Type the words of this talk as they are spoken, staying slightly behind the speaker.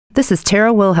This is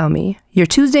Tara Wilhelmy, your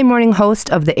Tuesday morning host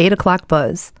of the 8 o'clock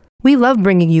Buzz. We love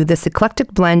bringing you this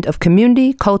eclectic blend of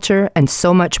community, culture, and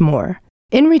so much more.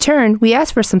 In return, we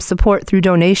ask for some support through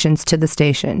donations to the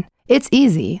station. It's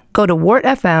easy. Go to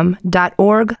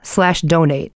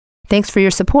wartfm.org/donate. Thanks for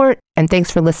your support, and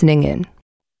thanks for listening in.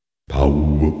 Power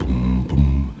boom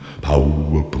boom,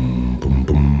 power boom boom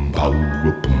boom,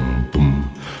 power boom boom,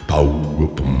 power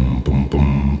boom boom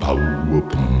boom, power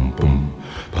boom boom,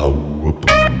 power boom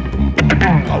boom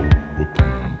boom, power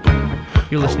boom boom.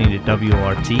 You're listening to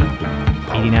WRT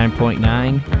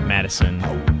 89.9 Madison.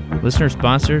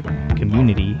 Listener-sponsored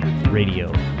community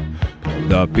radio.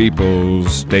 The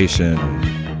People's Station.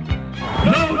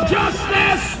 No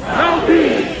justice! No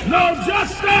peace! No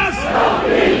justice! No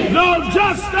peace! No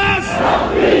justice!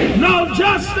 No peace! No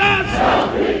justice!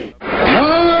 No peace! No,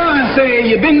 I say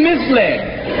you've been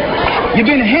misled. You've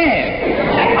been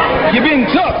had. You've been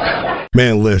took.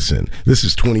 Man, listen, this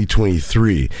is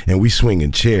 2023, and we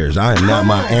swinging chairs. I am not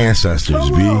my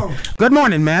ancestors, B. Good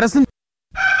morning, Madison.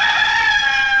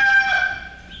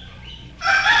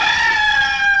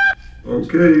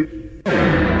 Okay.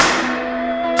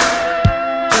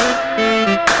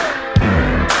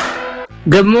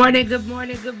 Good morning, good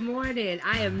morning, good morning.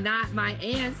 I am not my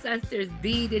ancestors,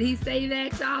 B. Did he say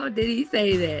that, y'all? Did he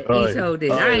say that? He sure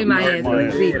did. I ain't my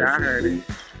ancestors, B. I heard it.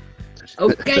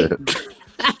 Okay.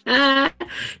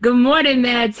 Good morning,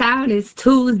 Madtown. It's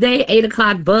Tuesday, 8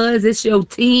 o'clock Buzz. It's your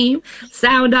team.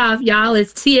 Sound off, y'all.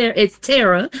 It's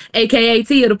Tara, a.k.a.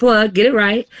 Tia the Plug. Get it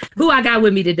right. Who I got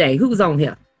with me today? Who's on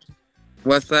here?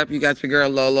 What's up? You got your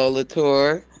girl Lolo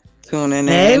Latour tuning in.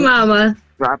 Hey, mama.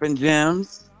 Dropping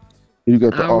gems. You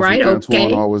got the All awesome right, Antoine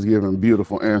okay. always giving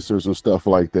beautiful answers and stuff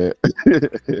like that.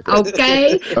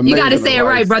 Okay. You got to say it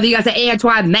right, brother. You got to say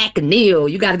Antoine McNeil.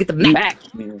 You got to get the Mac.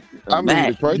 I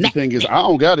mean, the crazy thing is, I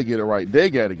don't got to get it right.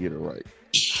 They got to get it right.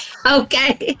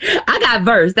 Okay. I got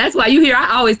verse. That's why you hear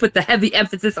I always put the heavy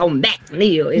emphasis on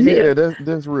McNeil. Yeah,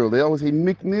 that's real. They always say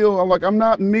McNeil. I'm like, I'm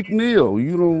not McNeil.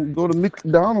 You don't go to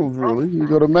McDonald's, really. You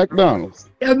go to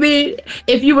McDonald's. I mean,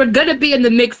 if you were going to be in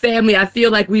the Mc family, I feel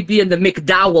like we'd be in the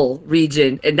McDowell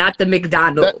region and not the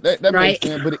McDonald's. That right? Makes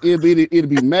sense, but it'd be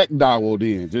McDowell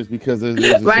then, just because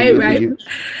it's right.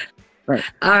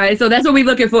 All right, so that's what we're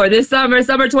looking for this summer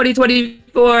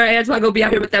 2024. Antoine gonna be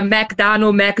out here with the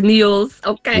McNeils.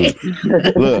 Okay.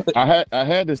 Look, I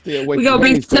had to stay away. We gonna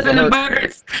be flipping the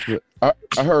burgers. I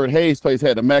heard Hayes Place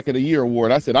had the Mac of the Year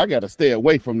award. I said I got to stay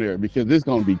away from there because it's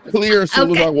gonna be clear as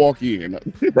soon as I walk in.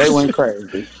 They went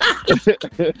crazy.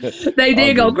 They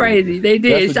did go crazy. They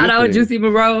did. Shout out Juicy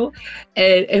Moreau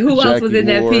and who Jackie else was in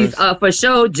that Morris. piece? For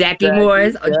sure, Jackie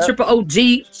Morris, Triple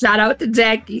OG. Shout out to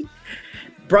Jackie.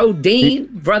 Bro Dean,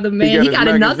 brother man, he got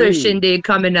another shindig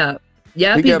coming up.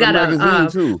 Yep, he's got a magazine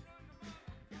too.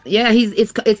 Yeah,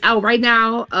 it's out right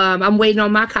now. I'm waiting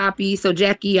on my copy. So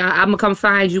Jackie, I'm gonna come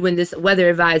find you when this weather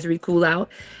advisory cool out,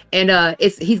 and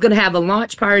he's gonna have a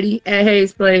launch party at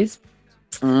Hayes Place.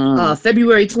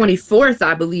 February 24th,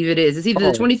 I believe it is. It's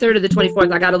either the 23rd or the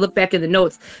 24th. I got to look back in the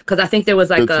notes because I think there was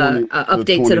like a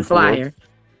update to the flyer.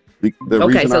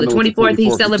 Okay, so the 24th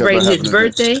he's celebrating his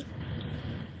birthday.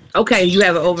 Okay, you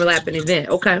have an overlapping event.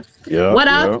 Okay. Yeah. What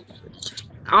up?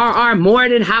 Our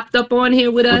Morden hopped up on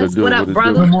here with us. What up,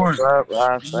 brother? Good morning.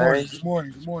 Good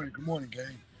morning,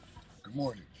 gang. Good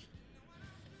morning.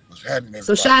 What's happening?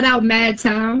 So shout out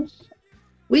Madtown.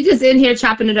 We just in here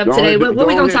chopping it up today. What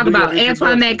we gonna talk about?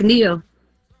 Antoine McNeil.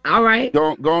 All right.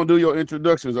 Go and do your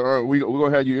introductions. All right, we're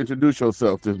gonna have you introduce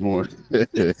yourself this morning.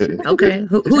 Okay.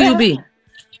 Who you be?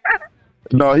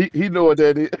 No, he know what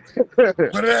that is.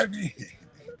 What did I mean?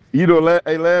 You know,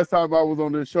 last time I was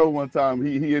on this show one time,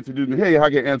 he introduced me. Hey, I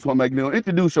get Antoine McNeil.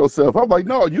 Introduce yourself. I'm like,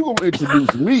 no, you gonna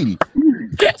introduce me.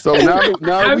 So now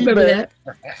we back. That.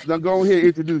 Now go ahead,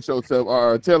 introduce yourself.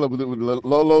 Tell him what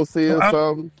Lolo said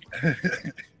something.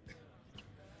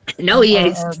 No, he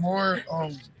ain't.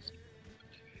 I'll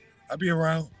be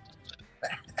around.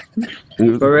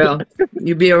 For real,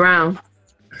 you be around.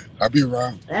 I'll be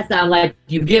around. That sounds like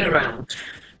you get around.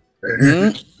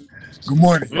 Good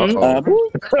morning.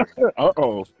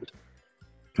 Uh-oh.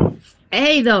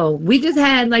 Hey, though, we just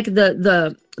had like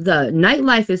the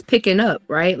nightlife is picking up,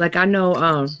 right? Like I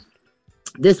know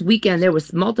this weekend there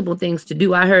was multiple things to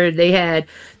do. I heard they had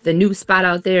the new spot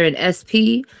out there in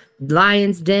SP,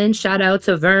 Lions Den. Shout out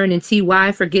to Vern and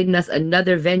TY for getting us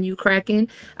another venue cracking.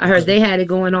 I heard they had it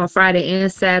going on Friday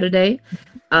and Saturday.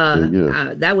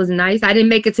 That was nice. I didn't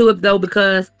make it to it though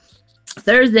because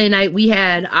Thursday night, we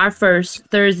had our first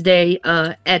Thursday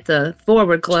at the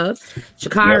Forward Club.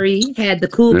 Shakari had the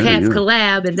Cool Cats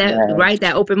collab, and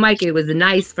that open mic, it was a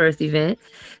nice first event.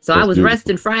 So I was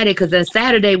resting Friday because then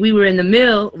Saturday we were in the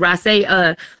mill.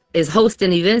 Rasay is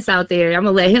hosting events out there. I'm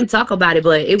gonna let him talk about it,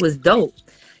 but it was dope.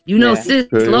 Sis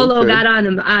Lolo got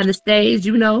on the stage.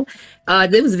 It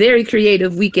was a very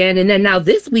creative weekend. And then now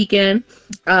this weekend,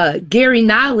 Gary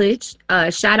Knowledge,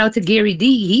 shout out to Gary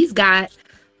D. He's got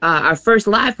our first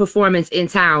live performance in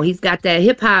town. He's got that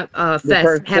hip hop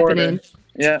fest happening.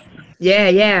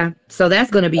 Yeah. So that's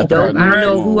gonna be dope. I don't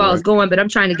know who all's going, but I'm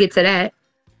trying to get to that.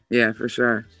 Yeah, for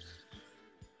sure.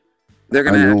 They're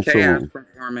gonna have Chaos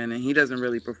performing, and he doesn't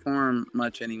really perform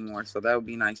much anymore. So that would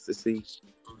be nice to see.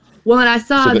 Well, and I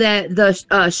saw that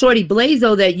the Shorty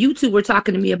Blazo that you two were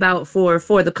talking to me about for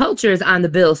the culture is on the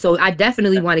bill. So I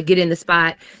definitely want to get in the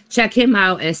spot, check him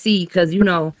out, and see, because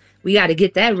we got to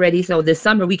get that ready so this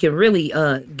summer we can really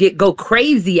go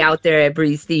crazy out there at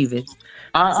Breeze Stevens.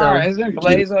 Isn't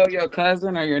Blazo your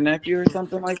cousin or your nephew or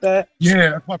something like that? Yeah,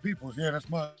 that's my people's. Yeah, that's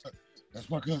my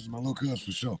cousin, my little cousin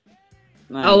for sure.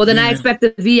 Nice. Oh, well, then I expect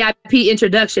the VIP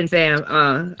introduction, fam.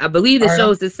 I believe the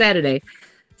show's this Saturday.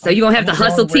 So you're going to have to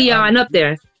hustle Tion up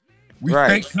there. We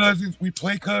fake cousins, we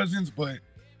play cousins, but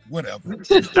whatever.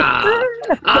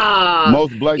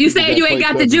 Most black you saying you ain't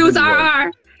got the juice,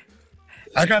 RR?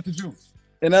 I got the juice.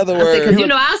 In other words,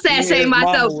 because I'll sashay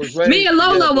myself. Me and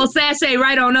Lolo will sashay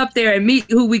right on up there and meet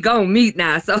who we gonna meet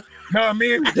now. So no,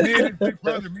 me and Big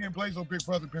Brother, me and Blazo Big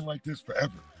Brother been like this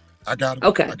forever. I got it.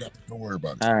 Okay. Don't worry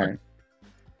about it. All right.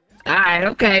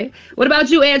 Okay. What about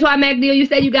you, Antoine McNeil? You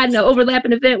said you got an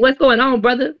overlapping event. What's going on,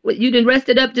 brother? You done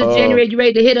rested up this January? You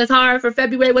ready to hit us hard for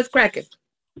February? What's cracking?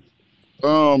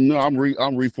 No, I'm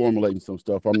reformulating some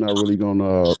stuff. I'm not really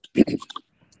gonna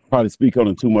probably speak on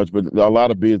it too much, but a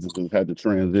lot of businesses had to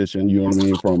transition. You know what I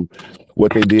mean, from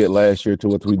what they did last year to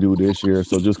what we do this year.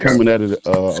 So just coming at it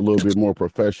a little bit more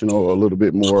professional, a little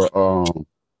bit more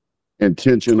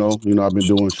intentional. I've been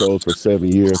doing shows for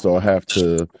 7 years, so I have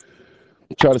to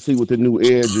try to see what the new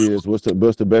edge is. What's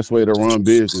the best way to run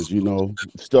business?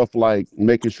 Stuff like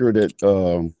making sure that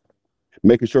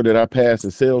I pass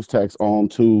the sales tax on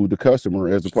to the customer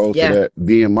as opposed to that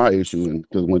being my issue. And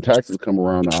because when taxes come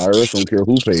around, the IRS don't care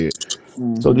who pay it.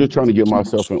 So just trying to get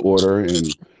myself in order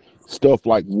and stuff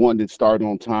like wanting to start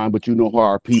on time, but you know how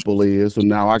our people is. So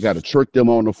now I got to trick them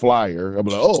on the flyer. I'm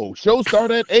like, oh, show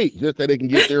start at 8, just that they can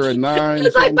get there at 9.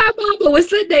 It's like my mama with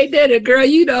Sunday dinner, girl.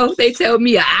 They tell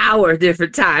me an hour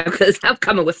different time because I'm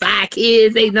coming with 5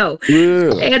 kids. They know.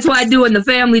 Yeah. That's why I'm doing the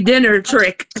family dinner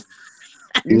trick.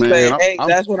 You say, hey,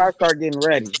 that's when I start getting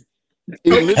ready.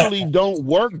 It literally don't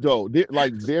work though.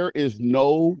 There is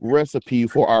no recipe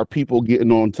for our people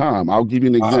getting on time. I'll give you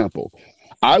an example.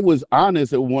 I was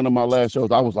honest at one of my last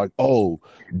shows. I was like, oh,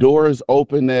 doors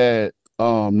open at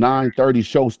 9:30,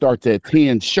 show starts at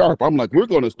 10 sharp. I'm like, we're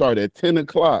going to start at 10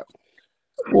 o'clock.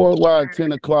 Boy, why at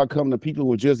 10 o'clock come, the people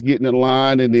were just getting in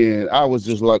line, and then I was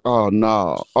just like, oh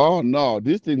no,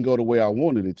 this didn't go the way I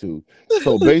wanted it to.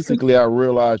 So basically, I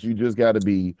realized you just got to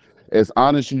be as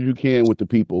honest as you can with the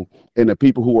people, and the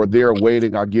people who are there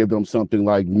waiting, I give them something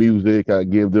like music, I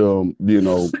give them,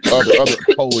 other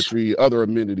poetry, other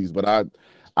amenities, but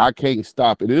I can't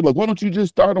stop it. They're like, why don't you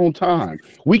just start on time?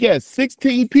 We got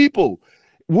 16 people.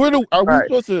 We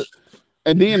supposed to?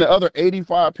 And then the other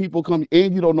 85 people come,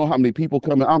 and you don't know how many people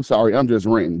come in. I'm sorry, I'm just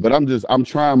ranting, but I'm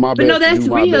trying my best. No, that's to do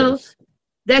my real. Best.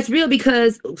 That's real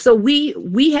because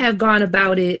we have gone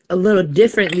about it a little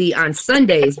differently on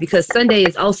Sundays because Sunday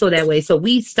is also that way. So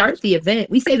we start the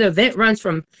event. We say the event runs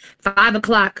from 5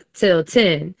 o'clock till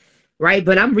 10, right?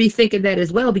 But I'm rethinking that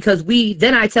as well because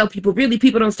then I tell people really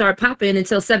people don't start popping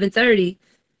until 7:30.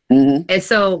 Mm-hmm. And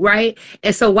so, right.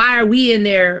 And so why are we in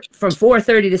there from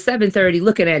 4:30 to 7:30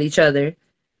 looking at each other,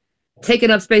 taking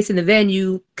up space in the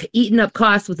venue, eating up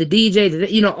costs with the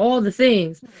DJ, all the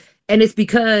things. And it's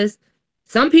because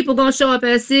some people going to show up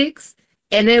at 6.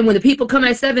 And then when the people come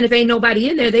at 7, if ain't nobody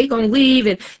in there, they going to leave.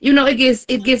 And,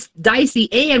 it gets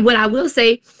dicey. And what I will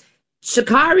say,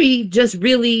 Shakari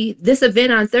this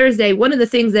event on Thursday, one of the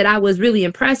things that I was really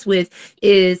impressed with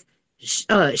is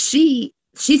she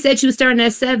said she was starting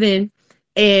at 7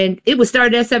 and it was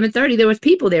started at 7:30. There was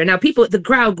people there. Now the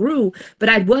crowd grew, but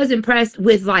I was impressed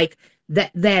with like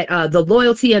that the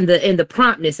loyalty and the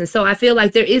promptness. And so I feel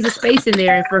like there is a space in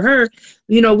there. And for her,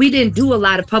 we didn't do a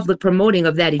lot of public promoting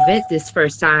of that event this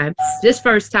first time. This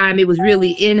first time it was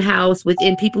really in-house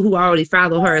within people who already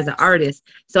follow her as an artist.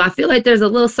 So I feel like there's a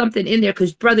little something in there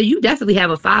because, brother, you definitely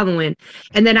have a following.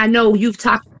 And then I know you've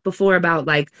talked before about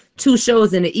like 2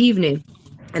 shows in the evening.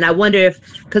 And I wonder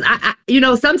if, because I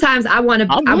sometimes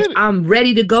I'm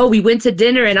ready to go. We went to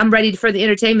dinner and I'm ready for the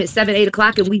entertainment 7, 8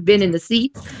 o'clock, and we've been in the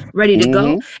seats ready to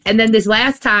go. And then this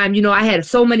last time, I had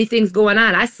so many things going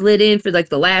on. I slid in for like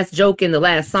the last joke in the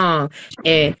last song,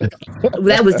 and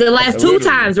that was the last 2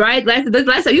 times, right? The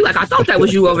last time you I thought that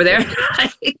was you over there,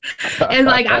 and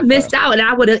like I missed out. And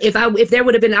I would have, if there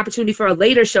would have been an opportunity for a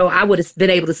later show, I would have been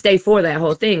able to stay for that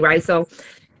whole thing, right? So.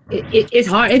 It's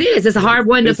hard. It's a hard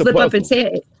one to flip up and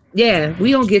take. Yeah,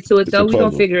 we don't get to it though. We gonna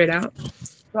figure it out.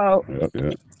 So,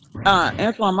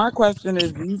 Antoine, my question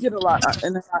is: do you get a lot?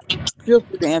 And I feel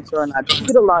free to answer or not. Do you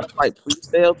get a lot of like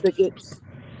pre-sale tickets?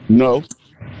 No.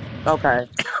 Okay.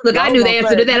 Look, I knew the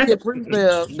answer to that. Get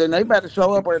pre-sale, then they better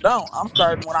show up or don't. I'm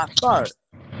starting when I start.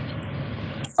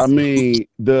 I mean,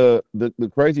 the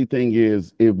crazy thing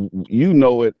is, if you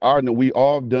know it, we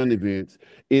all done events.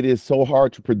 It is so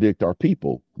hard to predict our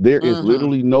people. There is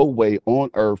literally no way on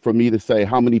earth for me to say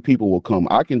how many people will come.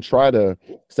 I can try to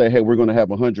say, hey, we're going to have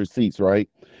 100 seats, right?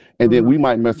 And then we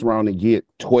might mess around and get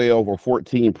 12 or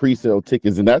 14 pre-sale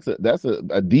tickets, and that's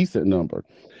a decent number.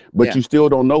 But you still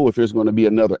don't know if there's going to be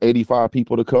another 85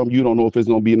 people to come. You don't know if there's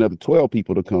going to be another 12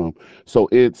 people to come. So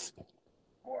it's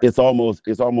almost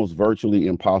virtually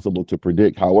impossible to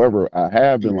predict. However, I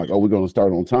have been like, we're going to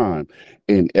start on time.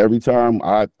 And every time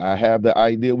I have the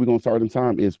idea we're going to start on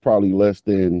time, it's probably less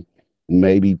than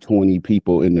maybe 20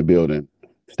 people in the building,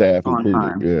 staff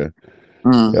included.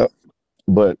 Yeah. Yep.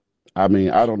 But I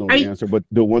mean, I don't know the answer, but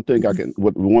the one thing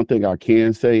I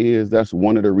can say is that's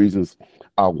one of the reasons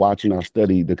I watch and I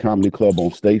study the Comedy Club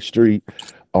on State Street.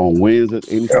 On Wednesday,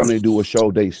 anytime they do a show,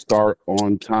 they start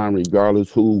on time,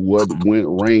 regardless who, what,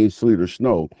 when, rain, sleet, or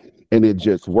snow. And it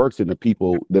just works, and the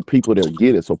people that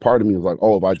get it. So part of me is like,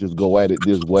 if I just go at it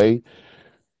this way,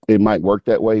 it might work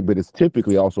that way, but it's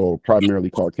typically also a primarily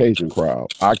Caucasian crowd.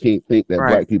 I can't think that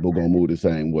Black people gonna move the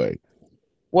same way.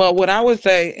 Well, what I would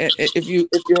say, if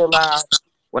you're allowed,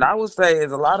 what I would say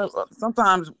is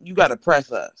sometimes you got to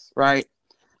press us, right?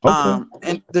 Okay.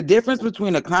 And the difference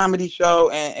between a comedy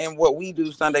show and what we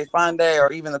do Sunday Fun Day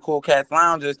or even the Cool Cats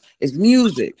Lounges is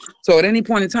music. So at any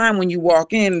point in time when you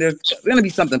walk in, there's going to be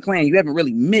something playing. You haven't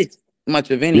really missed much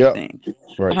of anything. Yep.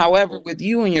 Right. However, with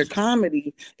you and your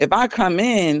comedy, if I come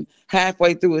in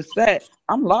halfway through a set,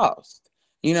 I'm lost.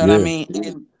 You know what I mean?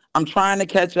 And I'm trying to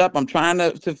catch up. I'm trying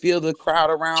to feel the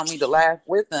crowd around me, to laugh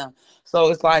with them.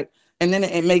 So it's like, and then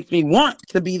it makes me want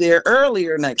to be there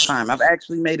earlier next time. I've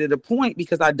actually made it a point,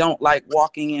 because I don't like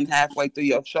walking in halfway through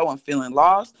your show and feeling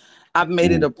lost. I've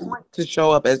made it a point to show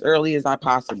up as early as I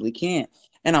possibly can.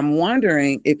 And I'm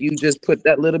wondering if you just put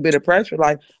that little bit of pressure,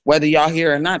 like whether y'all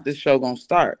here or not, this show gonna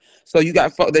start. So you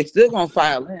got they still gonna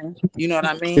file in. You know what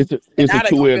I mean? It's a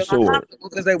two-edged sword,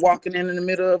 because they're walking in the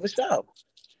middle of a show.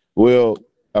 Well,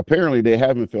 apparently they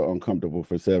haven't felt uncomfortable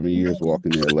for 7 years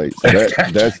walking there late. So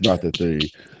that's not the thing.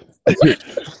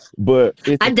 But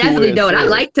I definitely don't. I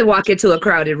like to walk into a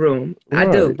crowded room. Right.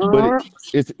 I do. But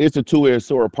it's a two-edged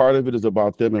sword. Part of it is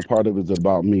about them, and part of it is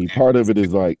about me. Part of it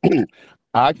is like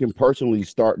I can personally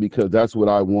start because that's what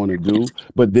I want to do.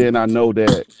 But then I know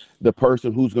that the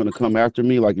person who's going to come after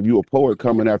me, like if you're a poet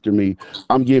coming after me,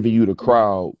 I'm giving you the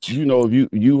crowd. You know, if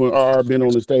you and R been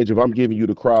on the stage, if I'm giving you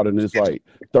the crowd and it's like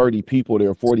 30 people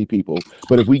there, 40 people.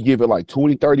 But if we give it like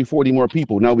 20, 30, 40 more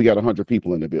people, now we got 100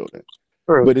 people in the building.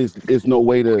 True. But it's no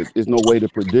way to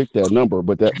predict that number.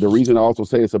 But the reason I also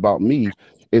say it's about me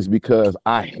is because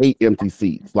I hate empty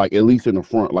seats, like at least in the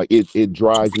front. Like it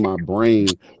drives my brain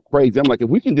crazy. I'm like, if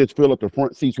we can just fill up the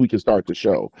front seats, we can start the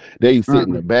show. They sit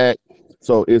in the back.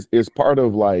 So it's part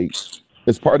of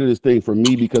this thing for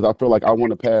me, because I feel like I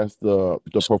want to pass the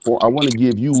perform. I want to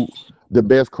give you the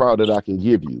best crowd that I can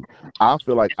give you. I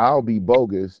feel like I'll be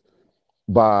bogus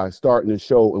by starting the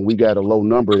show and we got a low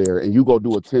number there, and you go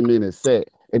do a 10-minute set,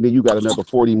 and then you got another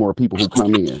 40 more people who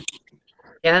come in.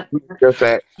 Yeah.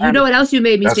 You know what else you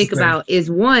made me think about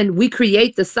is, one, we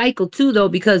create the cycle too, though,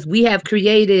 because we have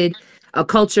created a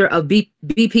culture of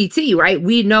BPT, right?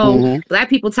 We know Black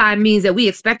people time means that we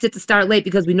expect it to start late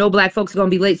because we know Black folks are going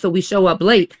to be late, so we show up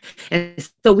late. And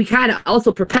so we kind of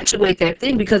also perpetuate that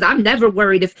thing, because I'm never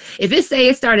worried if it say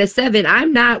it started at 7,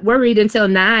 I'm not worried until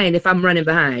 9 if I'm running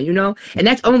behind, you know? And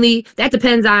that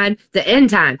depends on the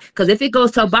end time, because if it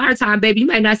goes till bar time, baby, you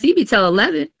might not see me till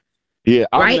 11. Yeah,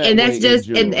 right. And that's just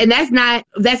and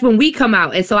that's when we come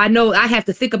out. And so I know I have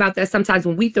to think about that sometimes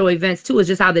when we throw events too. It's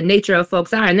just how the nature of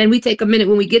folks are. And then we take a minute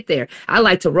when we get there. I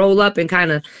like to roll up and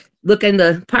kind of look in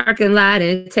the parking lot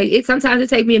and sometimes it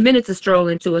takes me a minute to stroll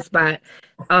into a spot.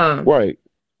 Right.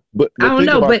 But I don't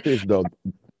know. But this though,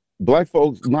 Black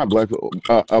folks, not Black,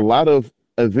 a lot of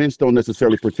events don't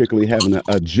necessarily particularly have an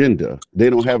agenda. They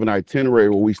don't have an itinerary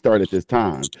where we start at this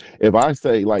time. If I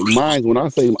say like mine, when I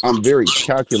say I'm very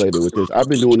calculated with this, I've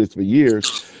been doing this for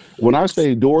years. When I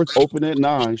say doors open at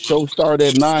 9, show start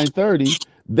at 9:30,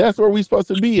 that's where we're supposed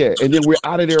to be at. And then we're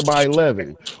out of there by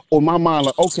 11. Or my mind,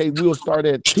 like, okay, we'll start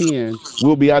at 10.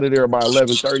 We'll be out of there by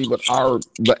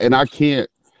 11:30. And I can't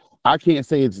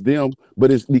say it's them,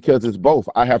 but it's because it's both.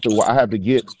 I have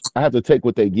to take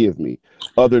what they give me.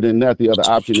 Other than that, the other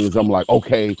option is I'm like,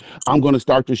 okay, I'm going to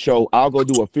start the show. I'll go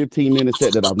do a 15-minute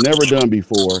set that I've never done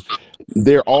before.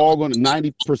 They're all going to,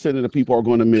 90% of the people are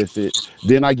going to miss it.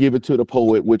 Then I give it to the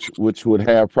poet, which would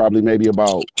have probably maybe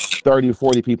about 30 or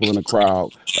 40 people in the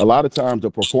crowd. A lot of times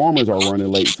the performers are running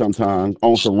late sometimes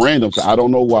on some random stuff. I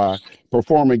don't know why.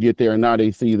 Performer get there and now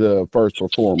they see the first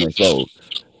performer. So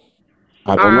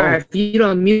I don't know. If you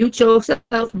don't mute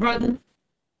yourself, brother.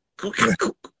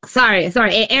 Sorry.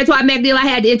 Antoine McNeil, I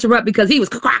had to interrupt because he was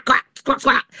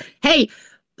Hey,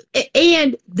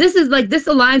 and this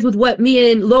aligns with what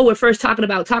me and Lo were first talking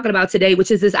about today,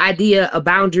 which is this idea of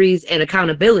boundaries and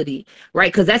accountability,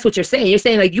 right? Because that's what you're saying. You're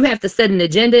saying like you have to set an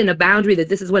agenda and a boundary that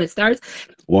this is when it starts.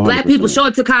 100%. Black people show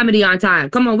up to comedy on time.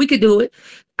 Come on, we could do it.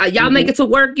 Y'all make it to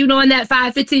work, in that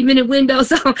 15-minute window.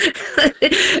 So, but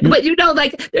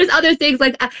like there's other things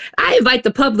like I invite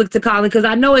the public to call in because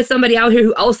I know it's somebody out here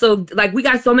who also like we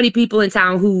got so many people in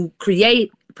town who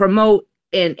create, promote,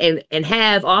 and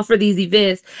offer these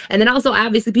events. And then also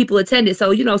obviously people attend it.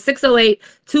 So,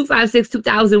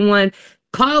 608-256-2001.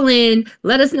 Call in,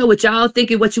 let us know what y'all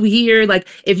think and what you hear. Like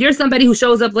if you're somebody who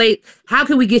shows up late, how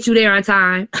can we get you there on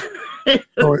time?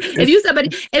 If you somebody,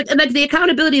 like the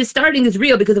accountability of starting is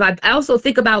real because if I also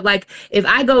think about like if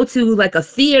I go to like a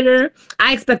theater,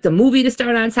 I expect a movie to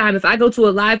start on time. If I go to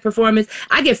a live performance,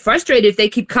 I get frustrated if they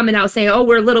keep coming out saying, oh,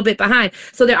 we're a little bit behind.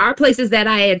 So there are places that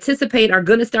I anticipate are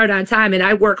going to start on time and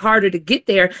I work harder to get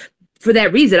there. For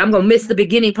that reason, I'm going to miss the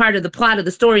beginning part of the plot of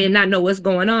the story and not know what's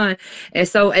going on. And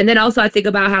then also I think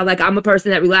about how like I'm a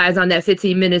person that relies on that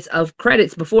 15 minutes of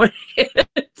credits before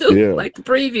like the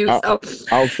preview.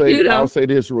 I'll say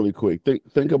this really quick.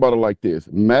 Think about it like this.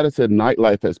 Madison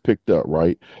nightlife has picked up,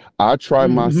 right? I try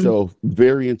myself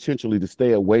very intentionally to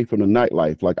stay away from the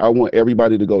nightlife. Like I want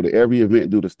everybody to go to every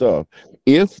event, do the stuff.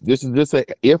 If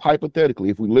hypothetically,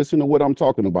 if we listen to what I'm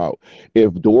talking about,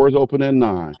 if doors open at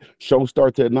 9, show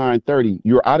starts at 9:30,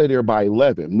 you're out of there by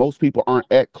 11. Most people aren't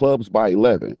at clubs by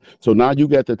 11. So now you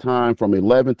got the time from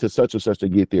 11 to such and such to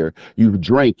get there. You've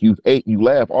drank, you've ate, you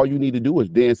laugh. All you need to do is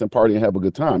dance and party and have a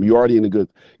good time. You're already in a good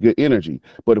energy.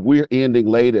 But if we're ending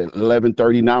late at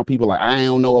 11:30, now people are like, I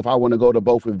don't know if I want to go to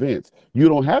both events. You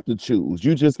don't have to choose.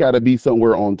 You just got to be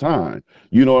somewhere on time.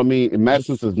 You know what I mean? And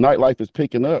Madison says nightlife is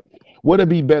picking up. Would it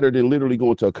be better than literally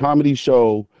going to a comedy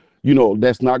show,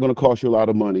 that's not going to cost you a lot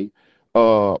of money?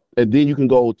 And then you can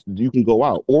go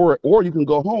out or you can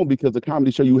go home because the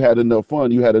comedy show you had enough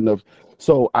fun, you had enough.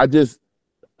 So that's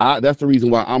the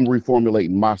reason why I'm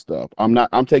reformulating my stuff.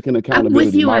 I'm taking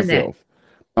accountability myself.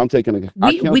 I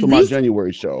canceled my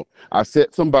January show. I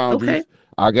set some boundaries. Okay.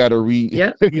 I gotta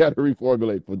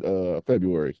reformulate for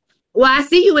February. Well, I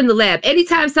see you in the lab.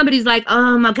 Anytime somebody's like,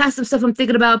 I got some stuff I'm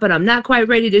thinking about, but I'm not quite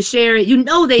ready to share it.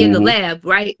 They in the lab,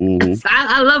 right? So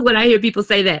I love when I hear people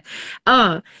say that.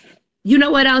 You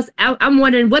know what else? I'm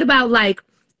wondering, what about like,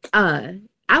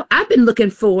 I've been looking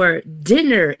for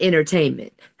dinner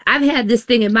entertainment. I've had this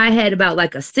thing in my head about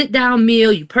like a sit down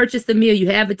meal. You purchase the meal, you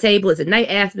have a table, it's a night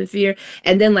atmosphere,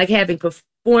 and then like having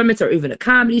performance or even a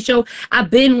comedy show.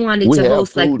 I've been wanting to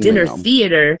host like dinner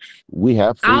theater. We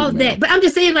have all that, but I'm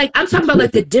just saying, like I'm talking about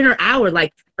like the dinner hour,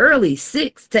 like early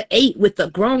 6 to 8 with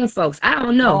the grown folks. I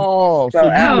don't know.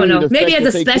 I don't know. Maybe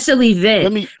as a special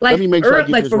event, let me make sure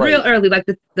like for real early, like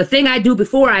the thing I do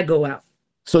before I go out.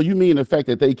 So you mean the fact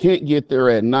that they can't get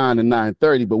there at 9 and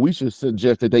 9:30, but we should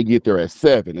suggest that they get there at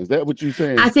 7? Is that what you're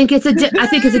saying? I think it's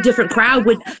a different crowd.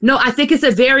 I think it's a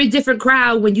very different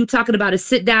crowd when you're talking about a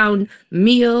sit down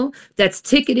meal that's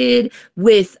ticketed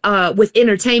with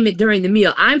entertainment during the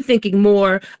meal. I'm thinking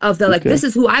more of the like this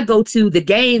is who I go to, the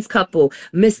Gaines couple,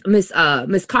 Miss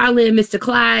Carlin, Mr.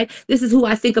 Clyde. This is who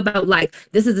I think about. Like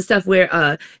this is the stuff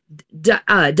where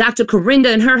Dr. Corinda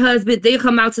and her husband, they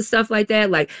come out to stuff like that.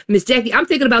 Like Miss Jackie, I'm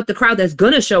thinking about the crowd that's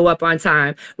gonna show up on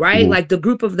time, right? Like the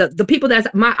group of the people that's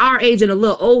our age and a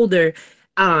little older,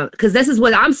 because this is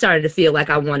what I'm starting to feel like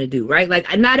I want to do, right?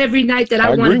 Like not every night that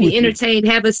I want to be entertained,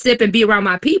 have a sip, and be around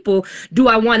my people, do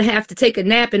I want to have to take a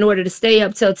nap in order to stay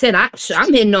up till 10. I'm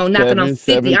hitting on knocking on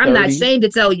 50. I'm not ashamed to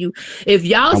tell you, if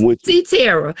y'all see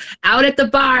Tara out at the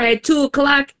bar at 2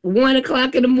 o'clock, 1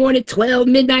 o'clock in the morning, 12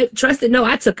 midnight, trust it, no,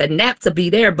 I took a nap to be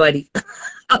there, buddy.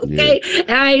 Okay,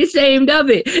 and I ain't ashamed of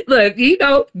it. Look,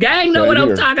 gang know what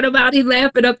I'm talking about. He's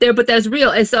laughing up there, but that's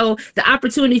real. And so the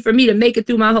opportunity for me to make it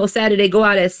through my whole Saturday, go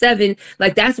out at 7,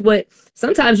 like that's what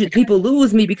sometimes people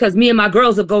lose me, because me and my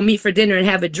girls will go meet for dinner and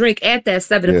have a drink at that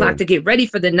 7 o'clock to get ready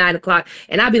for the 9 o'clock.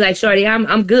 And I'll be like, shorty,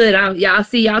 I'm good. I'll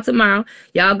see y'all tomorrow.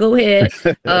 Y'all go ahead.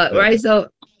 Right. So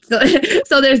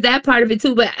there's that part of it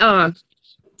too. But I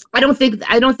don't think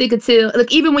until,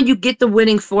 like, even when you get the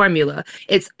winning formula,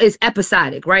 it's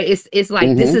episodic, right? It's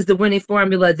like this is the winning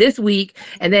formula this week,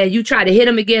 and then you try to hit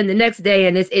them again the next day,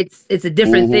 and it's a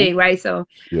different thing, right? So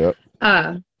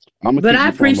but I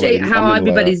appreciate how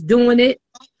everybody's doing it.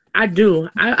 I do.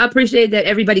 I appreciate that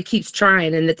everybody keeps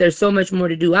trying, and that there's so much more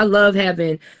to do. I love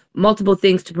having multiple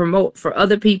things to promote for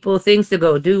other people, things to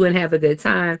go do and have a good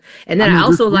time, and then I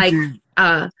also like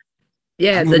across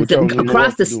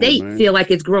the state feel like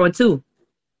it's growing too.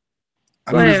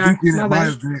 My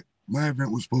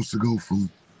event was supposed to go from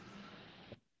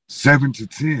 7 to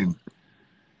 10,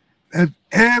 and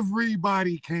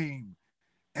everybody came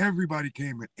at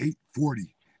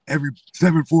 8:40.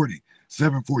 7:40,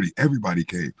 everybody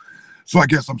came. So I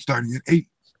guess I'm starting at 8.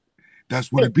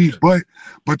 That's what it be. But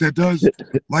that does,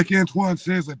 like Antoine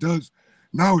says, it does.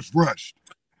 Now it's rushed.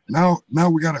 Now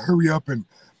we gotta hurry up, and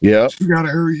she gotta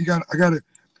hurry.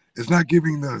 It's not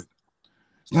giving the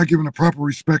proper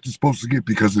respect it's supposed to get,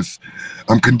 because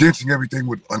I'm condensing everything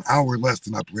with an hour less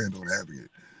than I planned on having it.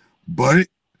 But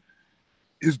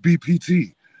it's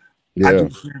BPT. I do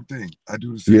the same thing. I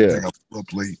I'm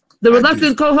up late. The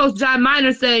reluctant co-host John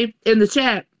Miner say in the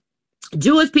chat,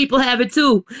 Jewish people have it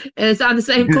too, and it's on the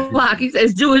same clock. He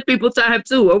says Jewish people have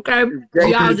too. Okay,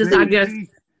 y'all just, I guess,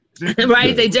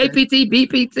 right? Say JPT,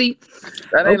 BPT.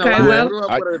 That ain't a lie. I grew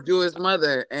up with a Jewish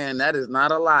mother, and that is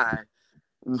not a lie.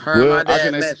 Her and my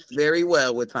dad matched very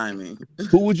well with timing.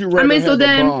 Who would you rather have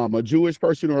a bomb, a Jewish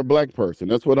person or a black person?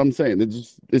 That's what I'm saying.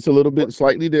 It's a little bit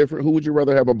slightly different. Who would you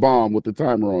rather have a bomb with the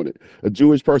timer on it? A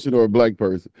Jewish person or a black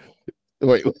person?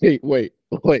 Wait. Is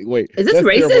this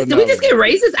racist? Did we just get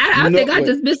racist? I think I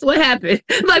just missed what happened.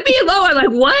 Like, me and Lower, like,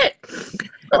 what?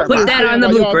 Put that on the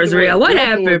bloopers reel. What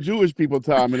happened? Jewish people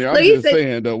time in there. I'm just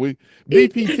saying, though.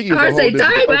 BPT is a whole different.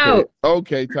 Time out.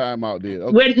 Okay, time out then.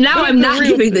 Okay. Now I'm not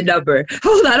giving the number.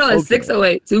 Hold on.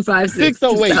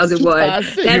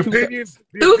 608-256-2001. That's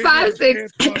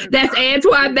 256. That's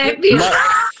Antoine back there.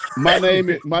 My name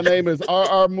is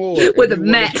R.R. Moore. With a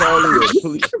Mac.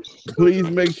 Please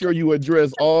make sure you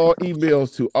address all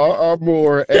emails to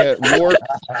rrmoore@work.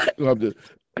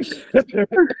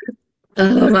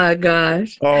 Oh my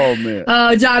gosh. Oh man.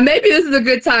 John, maybe this is a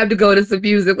good time to go to some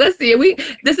music. Let's see.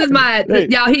 This is my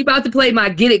y'all, he about to play my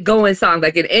Get It Going song.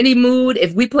 Like, in any mood,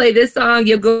 if we play this song,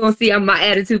 you're gonna see my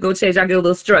attitude gonna change. I'll get a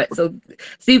little strut. So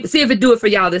see if it do it for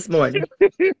y'all this morning.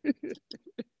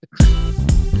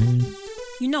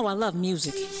 You know I love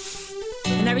music.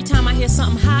 And every time I hear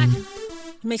something hot,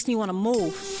 it makes me want to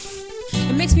move.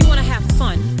 It makes me want to have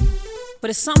fun.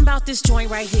 But it's something about this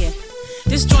joint right here.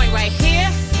 This joint right here,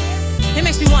 it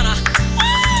makes me want to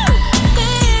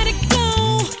let it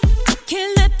go.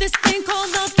 Can't let this thing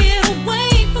called love get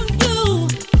away from you.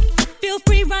 Feel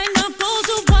free right now, go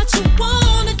do what you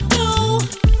want to do.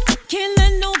 Can't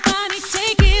let nobody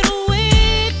take it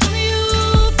away from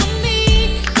you, from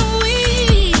me, from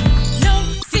we. No,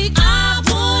 see, I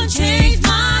won't change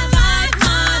my life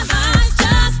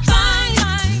just fine.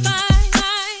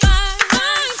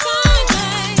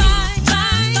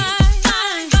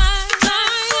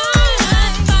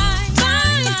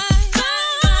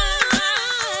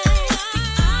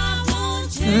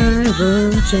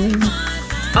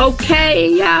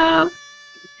 Okay, y'all.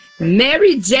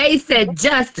 Mary J said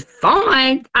just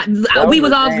fine. We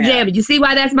was all jamming. You see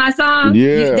why that's my song?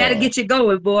 Yeah. That'll get you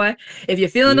going, boy. If you're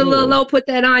feeling a little low, put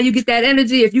that on. You get that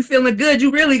energy. If you feeling good,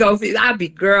 you really go feel. I'll be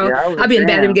in the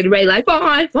bathroom getting ready like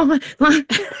fine.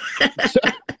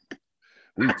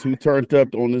 We too turned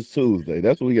up on this Tuesday.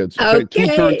 That's what we got. Okay.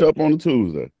 Too turned up on the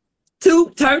Tuesday. Two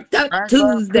turned up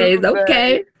Tuesdays.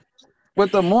 Okay.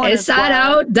 With the morning. And shout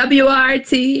out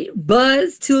WRT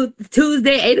Buzz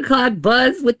Tuesday 8 o'clock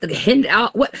Buzz with the hand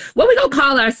out. What we gonna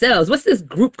call ourselves? What's this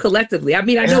group collectively? I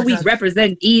mean, I know we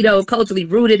represent Edo, culturally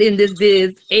rooted in this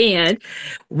biz, and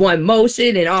One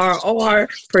Motion and RR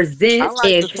presents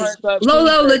and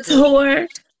Lolo Latour.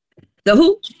 The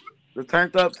who? The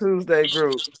Turnt Up Tuesday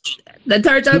group. The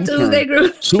Turnt Up Tuesday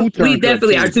group. We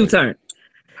definitely are two turn.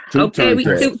 Okay, we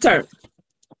two turn.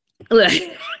 Look.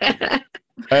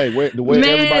 Hey, the way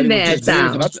everybody was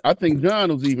dancing, I think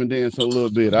John was even dancing a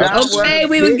little bit. Okay,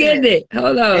 we was getting it.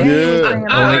 Hold on. Yeah.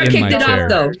 I kicked it off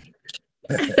though.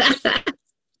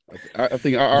 I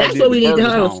think I that's what we need to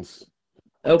host.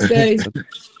 Okay.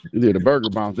 You did a burger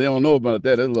bounce. They don't know about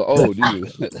that. That's a little old.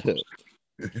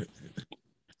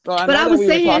 So I know that we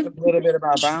were talking a little bit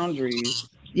about boundaries.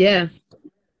 Yeah.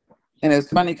 And it's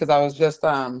funny because I was just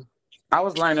I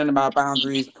was learning about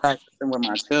boundaries, practicing with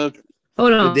my children.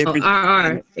 Hold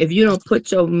on, if you don't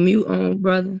put your mute on,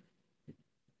 brother.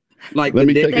 Like, let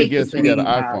me take a guess. You got an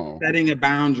iPhone. Setting a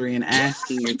boundary and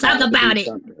asking your talk about it.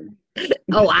 Something.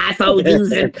 Oh, iPhone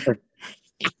user.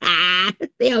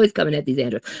 They always coming at these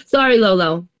Androids. Sorry,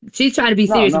 Lolo. She's trying to be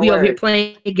serious. We over here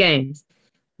playing games.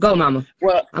 Go, mama.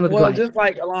 Well, just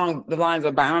like along the lines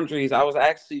of boundaries, I was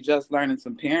actually just learning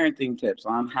some parenting tips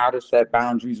on how to set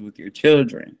boundaries with your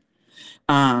children.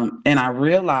 And I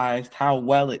realized how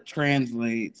well it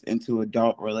translates into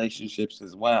adult relationships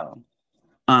as well.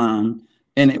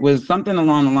 And it was something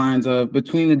along the lines of the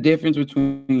difference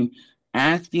between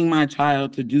asking my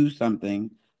child to do something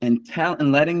and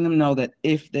letting them know that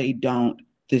if they don't,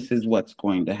 this is what's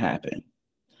going to happen.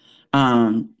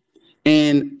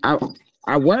 And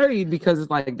I worried because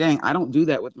it's like, dang, I don't do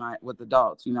that with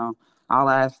adults. I'll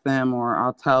ask them or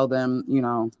I'll tell them,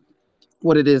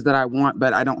 what it is that I want,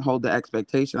 but I don't hold the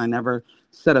expectation. I never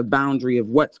set a boundary of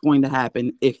what's going to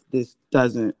happen if this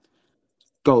doesn't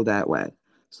go that way.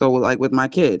 So like with my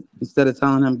kid, instead of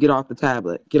telling him, get off the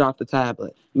tablet, you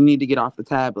need to get off the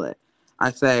tablet. I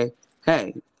say,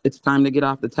 hey, it's time to get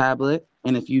off the tablet.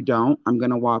 And if you don't, I'm going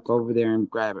to walk over there and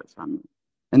grab it from you.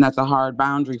 And that's a hard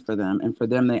boundary for them. And for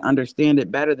them, they understand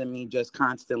it better than me just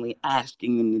constantly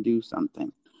asking them to do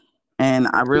something. And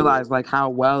I realized like how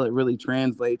well it really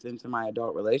translates into my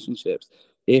adult relationships.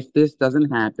 If this doesn't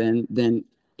happen, then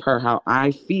per how I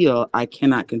feel, I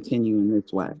cannot continue in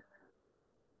this way.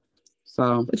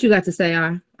 So what you got to say,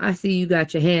 R? I see you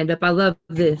got your hand up. I love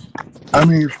this. I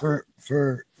mean, for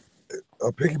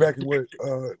piggybacking what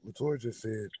Latoya just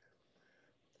said,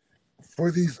 for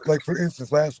these, like for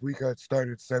instance, last week I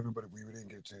started at 7, but we didn't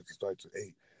get a chance to start to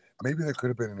 8. Maybe there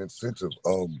could have been an incentive.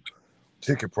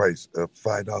 Ticket price of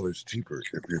 $5 cheaper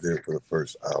if you're there for the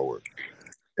first hour,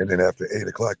 and then after 8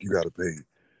 o'clock you got to pay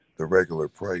the regular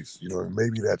price.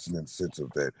 Maybe that's an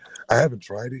incentive that I haven't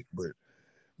tried it, but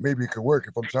maybe it could work.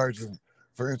 If I'm charging,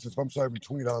 for instance, if I'm charging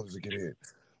 $20 to get in,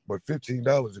 but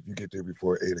 $15 if you get there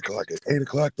before 8 o'clock. At 8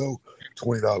 o'clock though,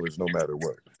 $20 no matter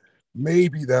what.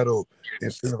 Maybe that'll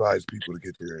incentivize people to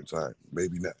get there in time.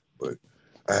 Maybe not, but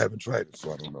I haven't tried it,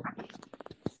 so I don't know.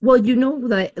 Well,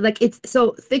 like it's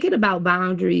so thinking about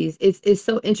boundaries, it's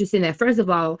so interesting that first of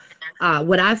all,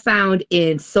 what I found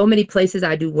in so many places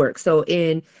I do work. So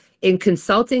in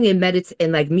consulting and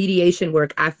like mediation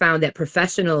work, I found that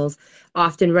professionals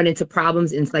often run into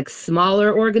problems in like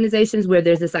smaller organizations where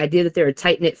there's this idea that they're a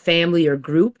tight-knit family or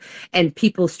group, and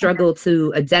people struggle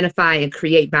to identify and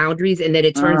create boundaries, and then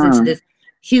it turns into this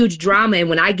huge drama. And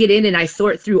when I get in and I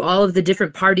sort through all of the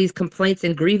different parties' complaints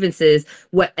and grievances,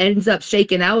 what ends up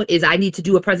shaking out is I need to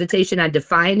do a presentation on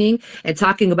defining and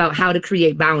talking about how to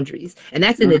create boundaries. And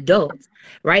that's an adult,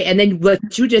 right? And then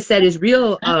what you just said is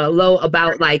real low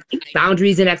about like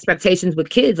boundaries and expectations with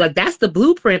kids. Like that's the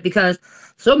blueprint, because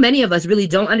so many of us really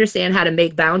don't understand how to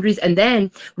make boundaries. And then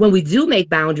when we do make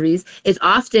boundaries, it's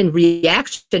often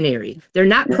reactionary. They're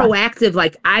not proactive.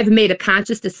 Like I've made a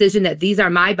conscious decision that these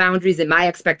are my boundaries and my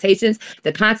expectations.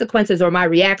 The consequences or my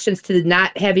reactions to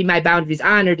not having my boundaries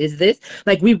honored is this.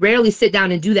 Like we rarely sit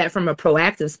down and do that from a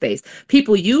proactive space.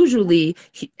 People usually,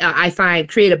 I find,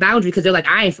 create a boundary because they're like,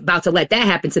 I ain't about to let that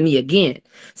happen to me again.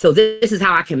 So this is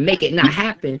how I can make it not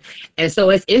happen. And so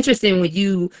it's interesting when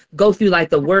you go through like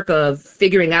the work of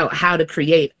figuring out how to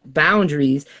create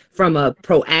boundaries from a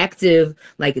proactive,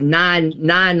 like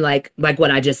non like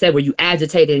what I just said, where you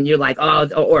agitate and you're like, oh,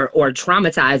 or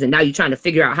traumatized, and now you're trying to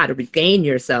figure out how to regain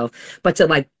yourself, but to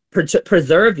like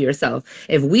preserve yourself.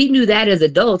 If we knew that as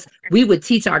adults, we would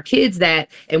teach our kids that,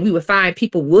 and we would find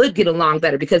people would get along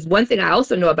better. Because one thing I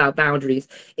also know about boundaries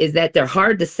is that they're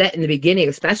hard to set in the beginning,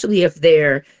 especially if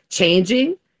they're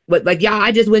changing. But like y'all,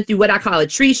 I just went through what I call a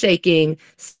tree shaking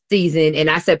season, and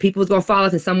I said people was gonna fall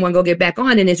off and someone go get back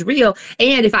on, and it's real.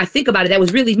 And if I think about it, that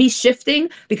was really me shifting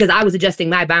because I was adjusting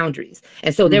my boundaries.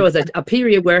 And so there was a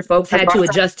period where folks had to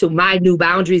adjust to my new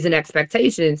boundaries and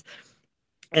expectations.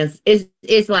 And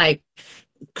it's like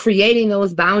creating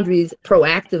those boundaries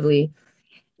proactively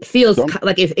feels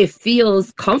like it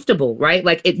feels comfortable, right?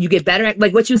 Like you get better,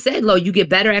 like what you said, Lo, you get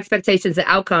better expectations and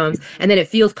outcomes, and then it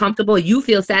feels comfortable. You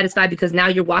feel satisfied because now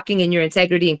you're walking in your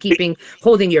integrity and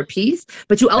holding your peace.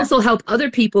 But you also help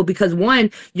other people because one,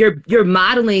 you're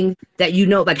modeling that,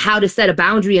 like how to set a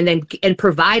boundary and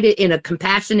provide it in a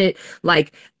compassionate,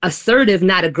 like assertive,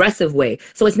 not aggressive way.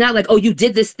 So it's not like, oh, you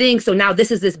did this thing, so now this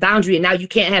is this boundary, and now you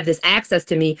can't have this access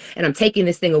to me, and I'm taking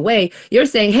this thing away. You're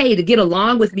saying, hey, to get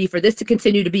along with me, for this to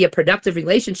continue to be a productive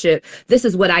relationship, this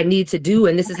is what I need to do,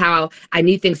 and this is how I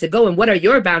need things to go, and what are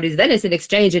your boundaries? Then it's an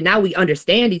exchange, and now we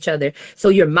understand each other. So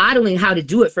you're modeling how to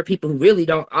do it for people who really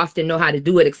don't often know how to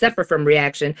do it, except for from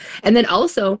reaction. And then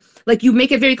also, like, you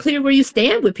make it very clear where you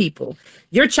stand with people.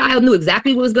 Your child knew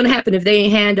exactly what was going to happen if they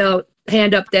ain't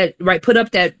put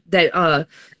up that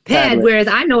pad. Whereas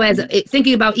I know,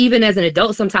 thinking about even as an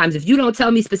adult, sometimes if you don't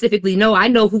tell me specifically no, I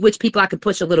know which people I could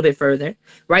push a little bit further,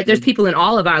 right? There's people in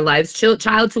all of our lives,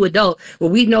 child to adult, where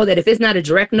we know that if it's not a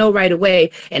direct no right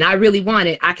away and I really want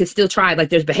it, I can still try. Like,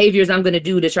 there's behaviors I'm going to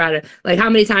do to try to, like, how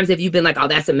many times have you been like, oh,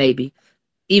 that's a maybe,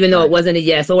 even though it wasn't a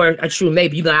yes or a true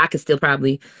maybe? You be like, I could still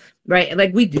probably. Right.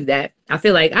 Like, we do that. I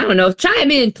feel like, I don't know, chime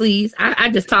in, please.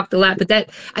 I just talked a lot, but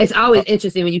it's always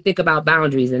interesting when you think about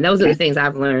boundaries. And those are the things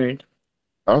I've learned.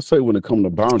 I'll say when it comes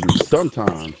to boundaries,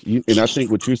 sometimes, and I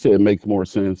think what you said makes more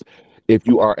sense if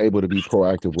you are able to be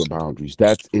proactive with boundaries.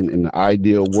 That's in the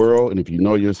ideal world. And if you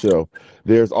know yourself,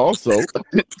 there's also,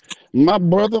 my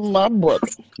brother.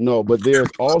 No, but there's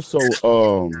also,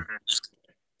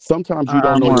 sometimes you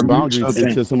don't know your boundaries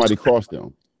until somebody crossed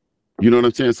them. You know what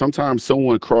I'm saying? Sometimes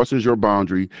someone crosses your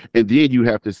boundary, and then you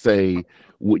have to say,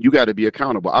 well, you got to be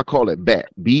accountable. I call it BAT,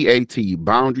 B-A-T,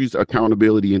 boundaries,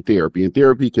 accountability, and therapy. And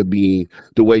therapy could be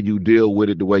the way you deal with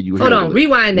it, the way you handle it. Hold on,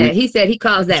 rewind that. He said he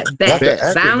calls that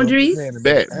BAT, boundaries.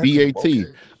 BAT, B-A-T.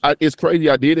 It's crazy.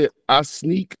 I did it. I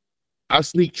sneak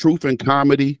truth and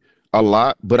comedy a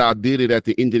lot, but I did it at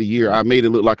the end of the year. I made it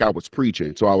look like I was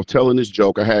preaching. So I was telling this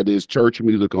joke. I had this church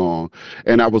music on,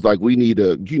 and I was like, we need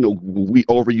to, we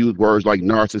overuse words like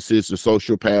narcissist or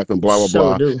sociopath and blah,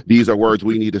 blah, blah. These are words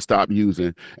we need to stop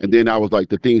using. And then I was like,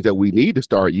 the things that we need to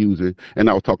start using, and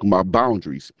I was talking about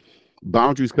boundaries.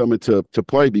 Boundaries come into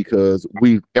play because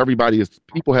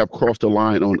people have crossed the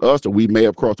line on us, or we may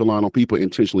have crossed the line on people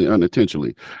intentionally,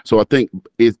 unintentionally. So I think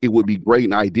it would be great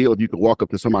and ideal if you could walk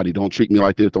up to somebody, don't treat me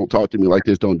like this, don't talk to me like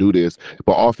this, don't do this.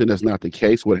 But often that's not the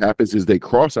case. What happens is they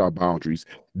cross our boundaries.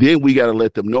 Then we got to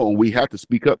let them know, and we have to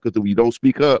speak up, because if we don't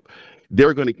speak up,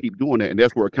 they're going to keep doing that. And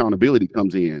that's where accountability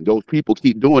comes in. Those people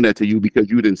keep doing that to you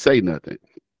because you didn't say nothing.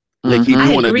 They keep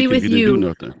doing that because you didn't do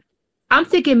nothing. I'm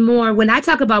thinking more, when I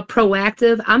talk about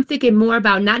proactive, I'm thinking more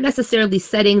about not necessarily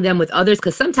setting them with others,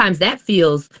 because sometimes that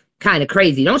feels kind of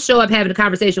crazy. Don't show up having a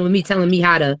conversation with me telling me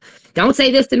don't say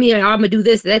this to me, or I'm gonna do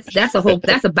this. That's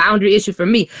a boundary issue for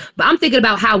me. But I'm thinking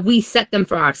about how we set them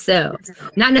for ourselves,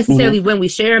 not necessarily when we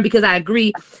share them, because I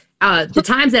agree. The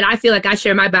times that I feel like I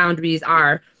share my boundaries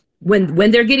are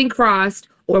when they're getting crossed,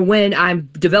 or when I'm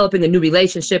developing a new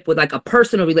relationship with, like, a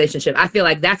personal relationship. I feel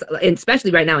like that's, and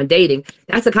especially right now in dating,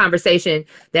 that's a conversation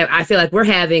that I feel like we're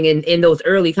having in those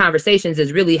early conversations,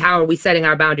 is really how are we setting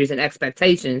our boundaries and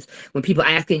expectations when people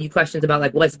asking you questions about,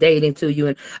 like, what's dating to you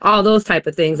and all those type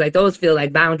of things. Like, those feel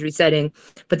like boundary setting.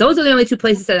 But those are the only two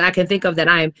places that I can think of that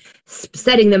I'm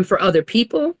setting them for other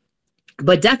people.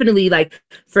 But definitely, like,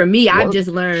 for me, I've just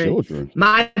learned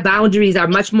my boundaries are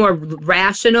much more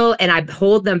rational, and I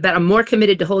hold them better. I'm more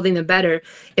committed to holding them better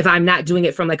if I'm not doing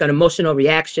it from, like, an emotional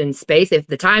reaction space. If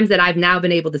the times that I've now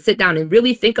been able to sit down and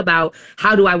really think about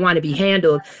how do I want to be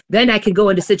handled, then I can go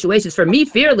into situations, for me,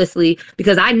 fearlessly,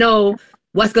 because I know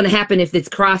what's going to happen if it's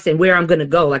crossing, where I'm going to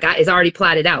go. Like, it's already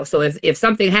plotted out. So if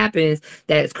something happens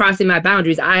that's crossing my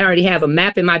boundaries, I already have a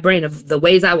map in my brain of the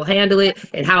ways I will handle it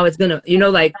and how it's going to,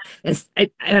 like,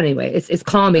 anyway, it's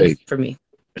calming for me.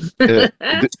 A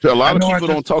lot of people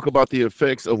don't talk about the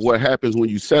effects of what happens when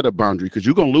you set a boundary, because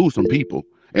you're going to lose some people,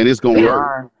 and it's going to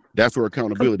hurt. That's where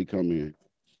accountability comes in.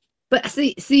 But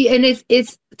see, and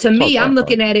it's to me, I'm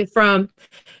looking at it from,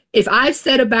 if I've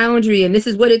set a boundary and this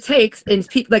is what it takes, and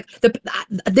people like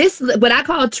this, what I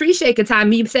call tree shaker time,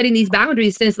 me setting these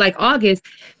boundaries since, like, August,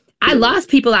 I lost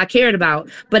people I cared about,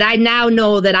 but I now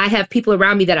know that I have people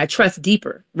around me that I trust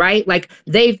deeper, right? Like,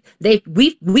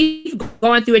 we've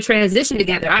gone through a transition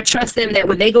together. I trust them that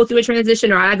when they go through a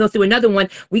transition or I go through another one,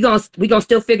 we gonna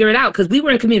still figure it out, because we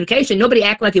were in communication. Nobody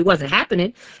act like it wasn't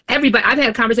happening. Everybody, I've had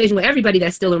a conversation with everybody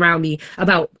that's still around me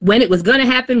about when it was gonna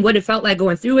happen, what it felt like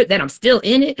going through it, that I'm still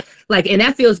in it. Like, and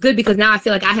that feels good, because now I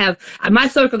feel like my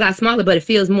circle got smaller, but it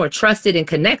feels more trusted and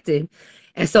connected.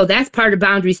 And so that's part of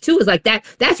boundaries too, is like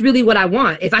that's really what I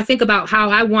want. If I think about how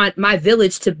I want my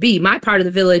village to be, my part of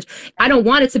the village, I don't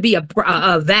want it to be a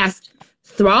vast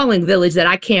thralling village that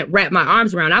I can't wrap my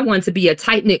arms around. I want to be a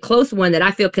tight-knit, close one that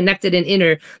I feel connected and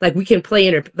inner, like we can play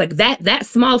inner, like that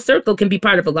small circle can be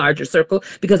part of a larger circle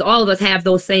because all of us have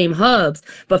those same hubs.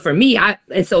 But for me,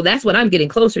 and so that's what I'm getting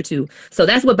closer to. So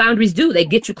that's what boundaries do. They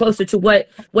get you closer to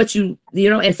what you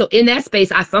know, and so in that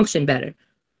space, I function better.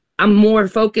 I'm more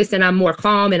focused and I'm more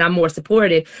calm and I'm more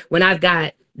supported when I've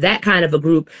got that kind of a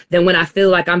group than when I feel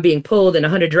like I'm being pulled in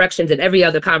 100 directions in every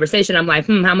other conversation. I'm like,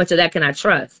 how much of that can I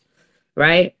trust?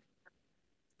 Right.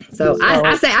 So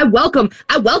I say I welcome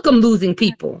losing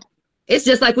people. It's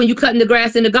just like when you cutting the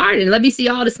grass in the garden. Let me see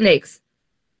all the snakes.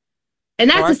 And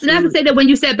that's not to say that when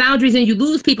you set boundaries and you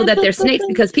lose people that they're snakes,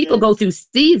 because people go through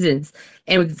seasons.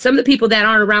 And some of the people that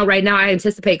aren't around right now, I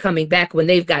anticipate coming back when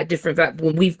they've got different,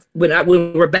 when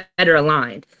we're better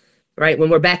aligned, right? When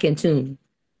we're back in tune.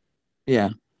 Yeah.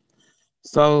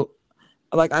 So,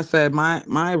 like I said,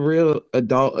 my real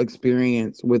adult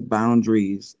experience with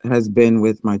boundaries has been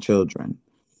with my children.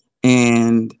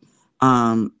 And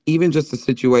even just a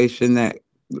situation that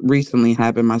recently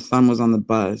happened, my son was on the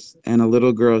bus and a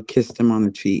little girl kissed him on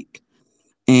the cheek.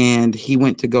 And he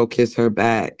went to go kiss her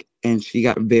back and she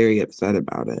got very upset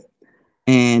about it.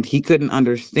 And he couldn't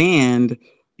understand,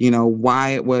 why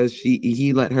it was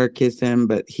he let her kiss him,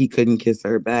 but he couldn't kiss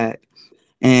her back.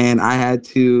 And I had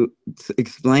to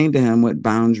explain to him what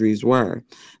boundaries were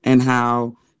and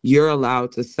how you're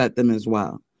allowed to set them as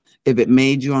well. If it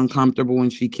made you uncomfortable when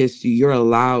she kissed you, you're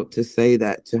allowed to say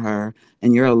that to her,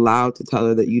 and you're allowed to tell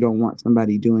her that you don't want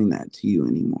somebody doing that to you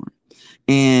anymore.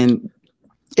 And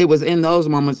it was in those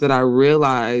moments that I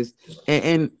realized,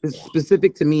 and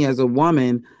specific to me as a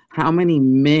woman, how many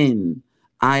men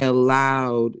I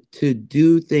allowed to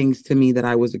do things to me that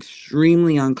I was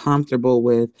extremely uncomfortable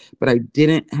with, but I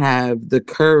didn't have the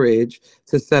courage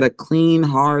to set a clean,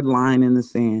 hard line in the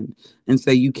sand and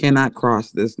say, you cannot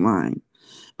cross this line.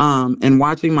 And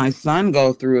watching my son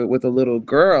go through it with a little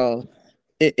girl,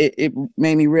 it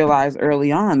made me realize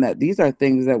early on that these are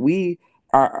things that we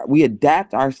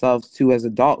adapt ourselves to as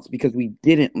adults because we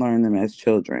didn't learn them as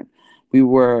children. We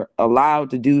were allowed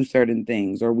to do certain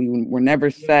things, or we were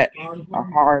never set a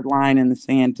hard line in the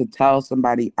sand to tell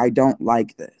somebody, I don't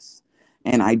like this,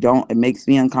 and it makes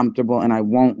me uncomfortable, and I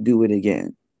won't do it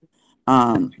again.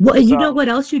 You know what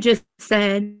else you just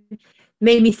said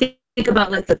made me think about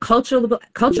like the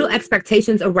cultural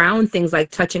expectations around things like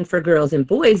touching for girls and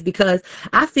boys, because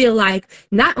I feel like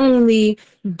not only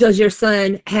does your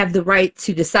son have the right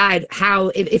to decide how,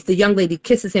 if the young lady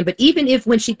kisses him, but even if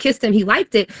when she kissed him, he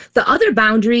liked it, the other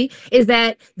boundary is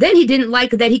that then he didn't like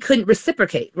that he couldn't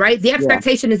reciprocate, right? The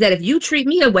expectation is that if you treat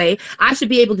me a way, I should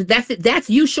be able to,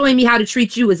 that's you showing me how to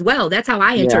treat you as well. That's how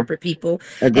I interpret people.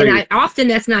 Agreed. And often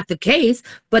that's not the case,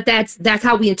 but that's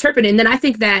how we interpret it. And then I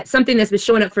think that something that's been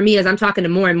showing up for me as I'm talking to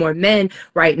more and more men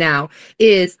right now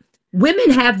is women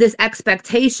have this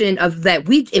expectation of that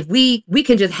if we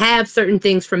can just have certain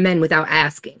things from men without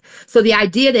asking. So the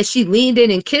idea that she leaned in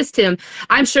and kissed him,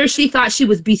 I'm sure she thought she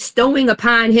was bestowing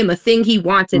upon him a thing he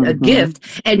wanted, a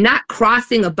gift, and not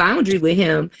crossing a boundary with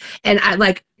him. And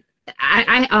I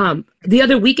the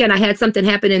other weekend I had something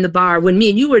happen in the bar when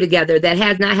me and you were together that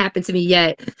has not happened to me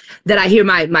yet, that I hear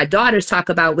my daughters talk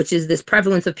about, which is this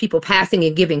prevalence of people passing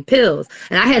and giving pills.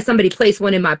 And I had somebody place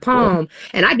one in my palm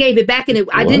and I gave it back, and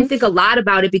I didn't think a lot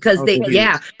about it because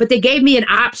but they gave me an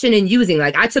option in using,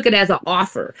 like I took it as an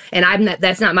offer, and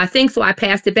that's not my thing. So I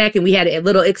passed it back and we had a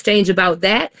little exchange about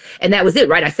that. And that was it,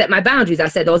 right? I set my boundaries. I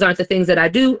said, those aren't the things that I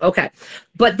do. Okay.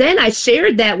 But then I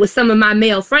shared that with some of my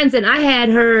male friends, and I had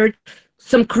heard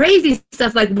some crazy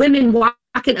stuff like women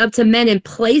walking up to men and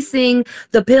placing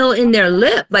the pill in their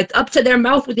lip, like up to their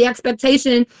mouth, with the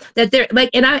expectation that they're like,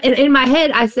 and in my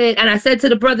head I said to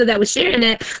the brother that was sharing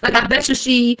that, like, I bet you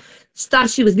she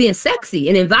thought she was being sexy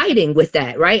and inviting with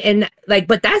that, right? And like,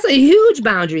 but that's a huge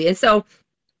boundary. And so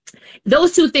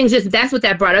those two things, that's what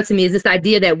that brought up to me, is this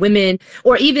idea that women,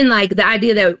 or even like the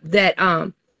idea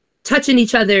that touching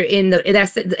each other in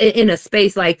a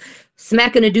space, like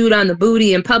smacking a dude on the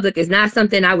booty in public, is not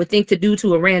something I would think to do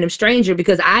to a random stranger,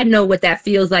 because I know what that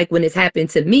feels like when it's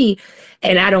happened to me,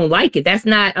 and I don't like it. That's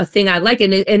not a thing I like.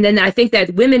 And then I think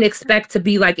that women expect to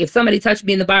be like, if somebody touched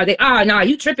me in the bar, they, no,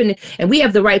 you tripping, and we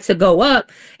have the right to go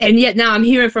up. And yet now I'm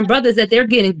hearing from brothers that they're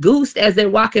getting goosed as they're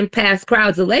walking past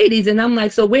crowds of ladies, and I'm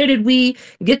like, so where did we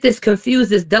get this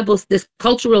confused, this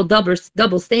cultural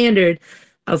double standard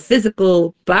of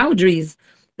physical boundaries?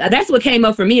 That's what came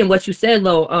up for me and what you said,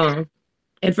 Lo.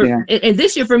 And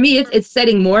this year for me, it's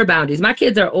setting more boundaries. My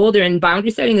kids are older, and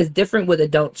boundary setting is different with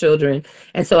adult children.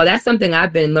 And so that's something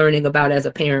I've been learning about as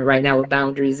a parent right now with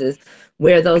boundaries, is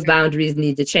where those boundaries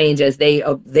need to change as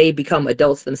they become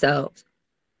adults themselves.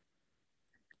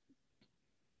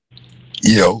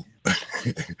 Yo.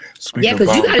 Yeah,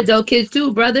 because you got adult kids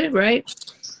too, brother, right?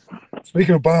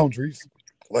 Speaking of boundaries,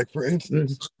 like for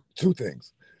instance, two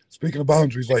things. Speaking of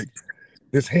boundaries, like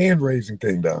this hand raising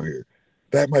thing down here,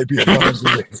 that might be a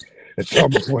boundary that y'all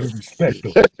must want to respect.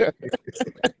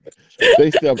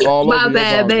 They stepped all over your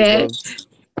boundaries,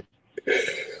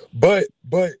 But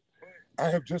I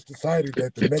have just decided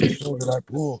that the next show that I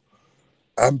pull,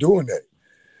 I'm doing that.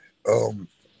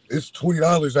 It's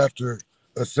 $20 after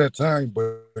a set time,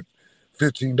 but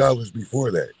 $15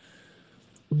 before that.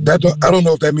 I don't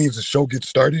know if that means the show gets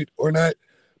started or not,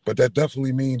 but that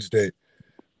definitely means that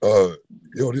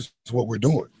this is what we're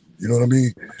doing. You know what I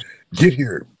mean? Get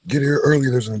here early.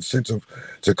 There's an incentive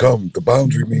to come. The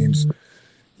boundary means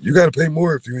you got to pay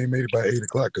more if you ain't made it by 8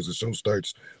 o'clock because the show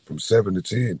starts from 7 to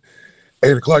 10.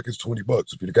 8 o'clock is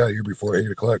 $20. If you got here before 8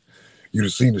 o'clock, you'd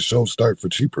have seen the show start for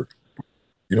cheaper.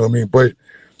 You know what I mean? But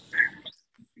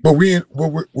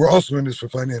we're also in this for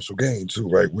financial gain too,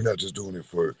 right? We're not just doing it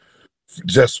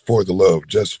just for the love,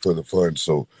 just for the fun.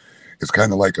 So it's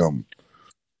kind of like I'm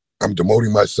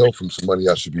demoting myself from some money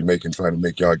I should be making, trying to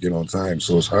make y'all get on time.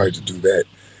 So it's hard to do that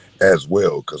as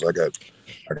well because I got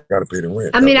to pay the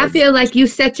rent. I mean, I feel like you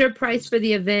set your price for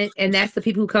the event, and that's the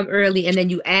people who come early, and then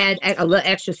you add a little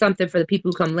extra something for the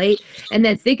people who come late. And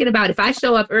then thinking about if I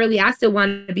show up early, I still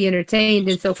want to be entertained.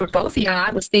 And so for both of y'all,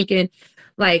 I was thinking,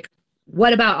 like,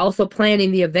 what about also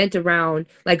planning the event around,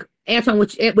 like, Antoine,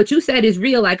 what you said is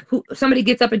real. Like, somebody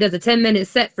gets up and does a 10-minute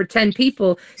set for 10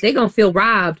 people, they're going to feel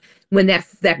robbed when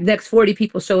that next 40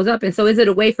 people shows up. And so is it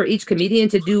a way for each comedian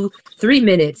to do 3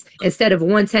 minutes instead of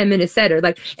 1 10-minute set? Or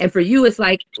like, and for you, it's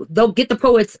like, they'll get the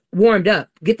poets warmed up,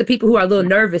 get the people who are a little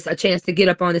nervous a chance to get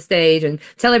up on the stage, and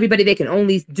tell everybody they can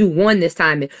only do one this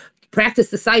time, and practice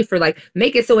the cipher, like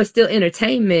make it so it's still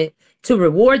entertainment to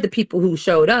reward the people who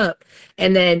showed up,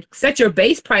 and then set your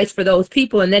base price for those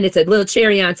people. And then it's a little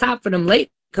cherry on top for them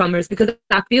latecomers, because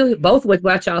I feel both with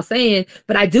what y'all saying,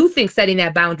 but I do think setting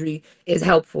that boundary is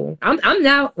helpful. I'm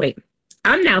now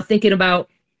thinking about,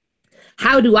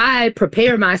 how do I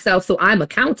prepare myself so I'm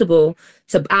accountable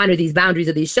to honor these boundaries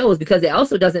of these shows? Because it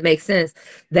also doesn't make sense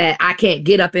that I can't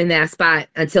get up in that spot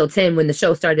until 10 when the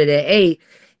show started at 8.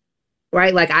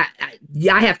 Right? Like I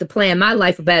have to plan my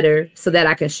life better so that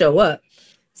I can show up.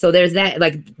 So there's that,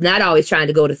 like, not always trying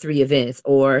to go to 3 events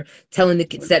or setting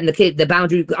the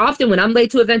boundary. Often when I'm late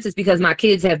to events, it's because my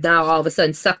kids have now all of a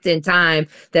sudden sucked in time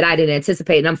that I didn't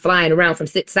anticipate. And I'm flying around from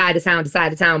side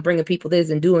to town, bringing people this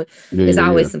and doing, there's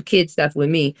always some kid stuff with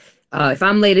me. If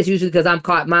I'm late, it's usually because I'm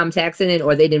caught mom taxing it,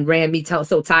 or they didn't ram me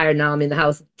so tired. Now I'm in the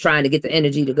house trying to get the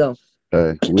energy to go.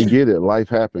 We get it. Life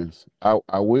happens. I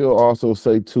will also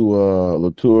say to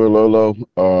Latour Lolo,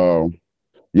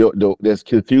 as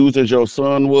confused as your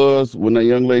son was when that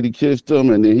young lady kissed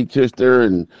him, and then he kissed her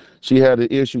and she had an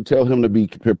issue, tell him to be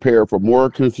prepared for more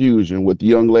confusion with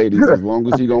young ladies. As long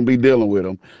as he's going to be dealing with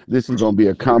them, this is going to be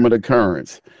a common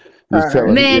occurrence.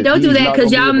 Man, don't do that,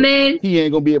 because y'all men, he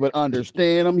ain't going to be able to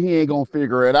understand them. He ain't going to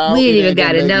figure it out. We ain't even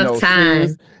got enough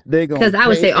time. Because I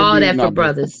would say all that for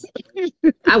brothers.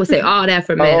 I would say all that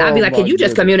for men. I'd be like, can you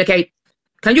just communicate?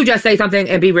 Can you just say something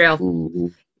and be real? Mm-hmm.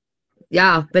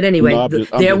 Yeah, but anyway,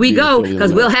 there we go,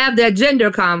 because we'll have that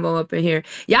gender combo up in here.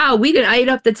 Y'all, we done ate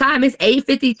up the time. It's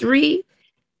 8:53.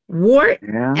 Wart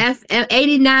FM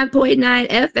 89.9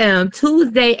 FM,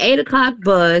 Tuesday, 8 o'clock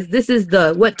buzz. This is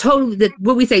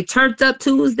what we say, Turnt Up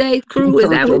Tuesday crew. Is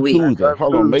that what we? Hold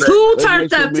on, Two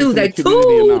Turnt Up Tuesday.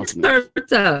 Two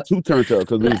Turnt Up. Two Turnt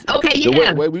Up. Okay,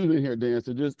 yeah. The way we was in here, Dan.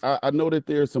 So I know that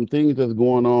there's some things that's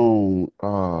going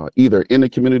on, either in the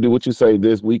community. What you say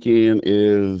this weekend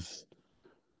is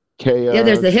chaos. Yeah,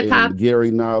 there's the hip hop.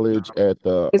 Gary Knowledge at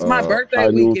the. It's my birthday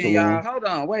weekend, y'all. Hold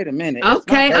on, wait a minute.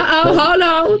 Okay, hold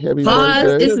on.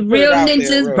 Pause. It's Real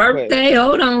Ninja's birthday.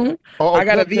 Hold on. I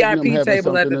got a VIP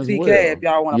table at the TK if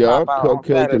y'all want to pop out.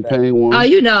 Cupcake and penguin. Oh,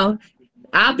 you know,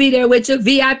 I'll be there with you.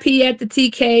 VIP at the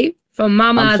TK for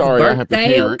Mama's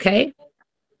birthday. Okay.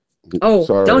 Oh,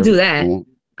 don't do that.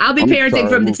 I'll be parenting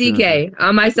from the TK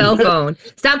on my cell phone.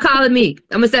 Stop calling me.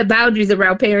 I'm gonna set boundaries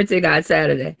around parenting on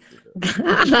Saturday. But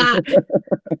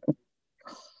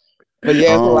yeah,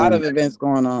 there's a lot of events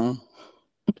going on.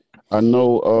 I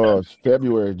know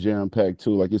February jam packed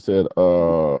too. Like you said, you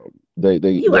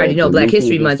already know Black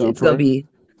History Month. It's gonna be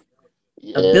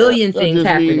a billion things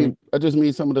happening. I just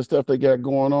mean some of the stuff they got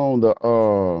going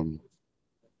on.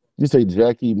 You say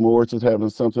Jackie Morris is having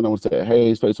something. I would say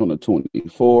Hayes Place on the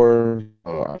 24th.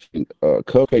 I think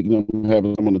Cupcake them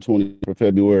having some on the 20th of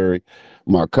February.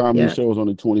 My comedy show is on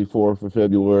the 24th of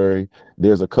February.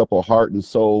 There's a couple Heart and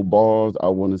Soul balls. I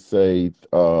want to say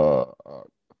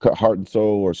Heart and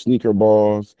Soul or Sneaker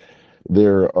balls.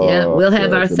 We'll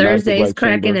have our Thursdays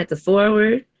cracking at the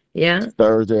Forward. Yeah.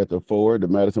 Thursday at the Forward. The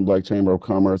Madison Black Chamber of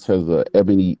Commerce has a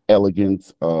Ebony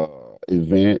Elegance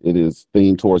event. It is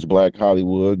themed towards Black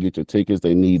Hollywood. Get your tickets.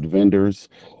 They need vendors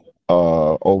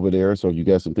over there. So if you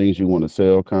got some things you want to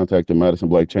sell, contact the Madison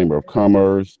Black Chamber of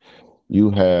Commerce. You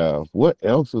have, what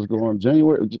else is going on?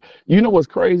 January. You know what's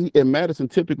crazy? In Madison,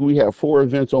 typically we have 4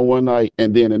 events on one night,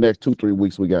 and then the next 2-3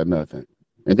 weeks we got nothing.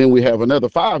 And then we have another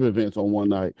 5 events on one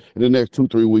night, and the next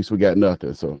 2-3 weeks we got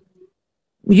nothing. So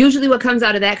usually what comes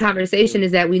out of that conversation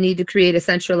is that we need to create a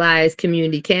centralized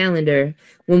community calendar.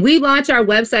 When we launch our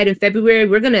website in February,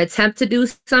 we're going to attempt to do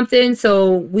something.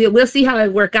 So we'll see how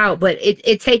it work out, but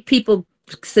it takes people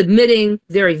submitting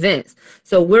their events.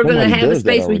 So we're going to have a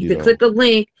space where you can click a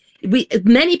link.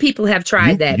 Many people have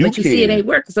tried that, but you see it ain't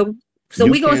work. So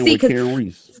we're going to see, because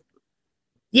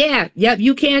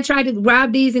you can try to,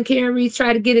 Rob D's and Karen Reese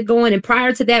try to get it going. And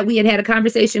prior to that, we had a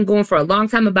conversation going for a long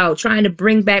time about trying to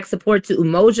bring back support to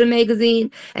Umoja magazine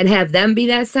and have them be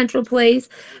that central place.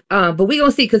 But we're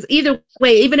going to see, because either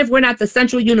way, even if we're not the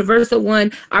central universal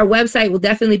one, our website will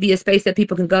definitely be a space that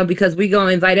people can go, because we're going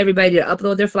to invite everybody to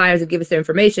upload their flyers and give us their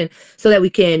information so that we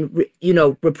can,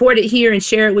 report it here and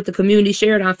share it with the community,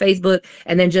 share it on Facebook,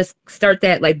 and then just start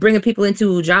that, like bringing people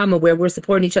into Ujamaa where we're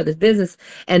supporting each other's business.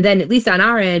 And then at least on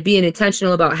our end, being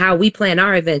intentional about how we plan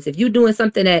our events. If you're doing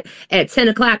something at 10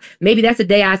 o'clock, maybe that's a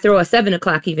day I throw a 7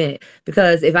 o'clock event,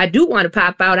 because if I do want to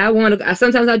pop out,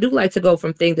 sometimes I do like to go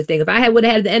from thing to thing. If I would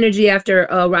have had the energy after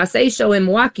Rase's show in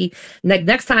Milwaukee,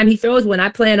 next time he throws one, I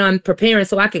plan on preparing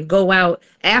so I can go out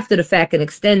after the fact and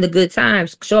extend the good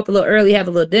times, show up a little early, have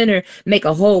a little dinner, make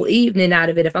a whole evening out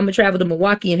of it. If I'm gonna travel to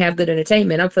Milwaukee and have good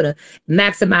entertainment, I'm gonna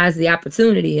maximize the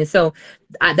opportunity. And so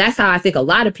that's how I think a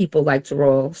lot of people like to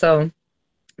roll. So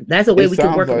that's a way we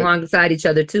can work alongside each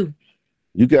other too.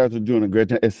 You guys are doing a great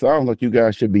job. It sounds like you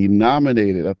guys should be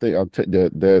nominated. I think I'll take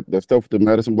that stuff with the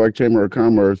Madison Black Chamber of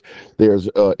Commerce. There's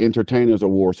Entertainers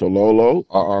Award. So Lolo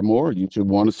or more, you should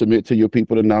want to submit to your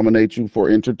people to nominate you for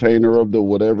Entertainer of the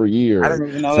whatever year. I don't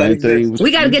even know Same thing.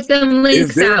 We got to get them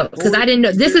links out, because I didn't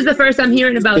know. This is the first I'm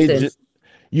hearing about this.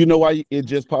 You know why? It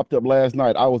just popped up last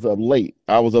night. I was up late.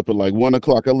 I was up at like 1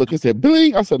 o'clock. I looked and said,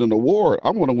 bling. I said, an award.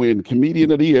 I want to win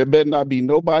Comedian of the Year. It better not be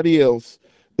nobody else.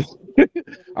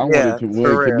 I want to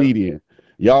win Comedian.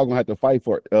 Y'all gonna have to fight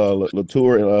for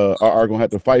Latour are gonna have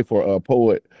to fight for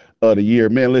Poet of the Year.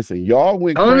 Man, listen, y'all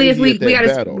went only if we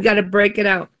battle. gotta break it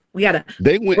out. We gotta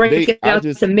break it out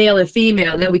to male and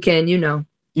female. Then we can,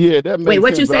 Yeah, that makes Wait,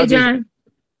 what sense, you say, John?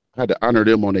 I had to honor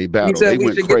them on their battle. You said they we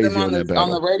went should crazy get them on that battle. on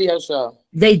the radio show.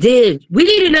 They did. We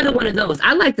need another one of those.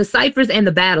 I like the ciphers and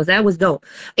the battles. That was dope.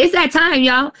 It's that time,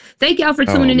 y'all. Thank y'all for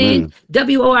tuning in.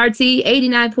 WORT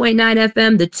 89.9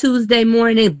 FM, the Tuesday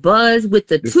morning buzz with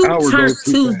the Turnt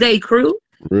Tuesday crew.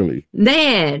 Really?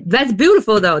 Man, that's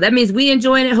beautiful, though. That means we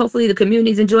enjoying it. Hopefully the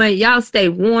community's enjoying it. Y'all stay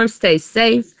warm, stay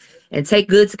safe, and take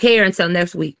good care until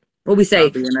next week. What we say?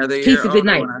 Peace and good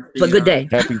night, but good day.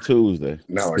 Happy Tuesday.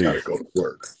 Now I gotta go to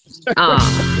work.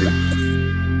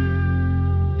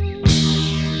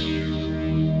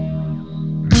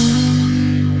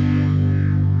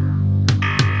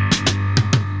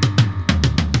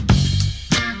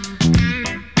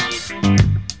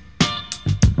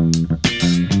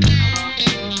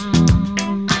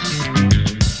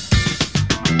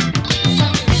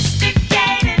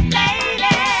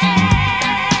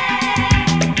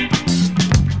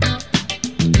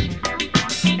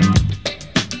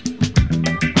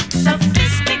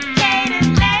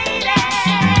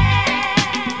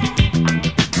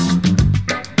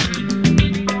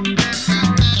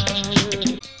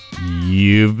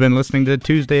 You've been listening to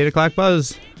Tuesday 8 o'clock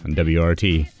Buzz on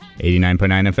WRT 89.9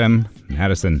 FM,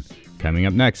 Madison. Coming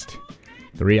up next,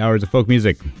 3 hours of folk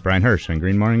music. Brian Hirsch on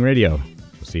Green Morning Radio.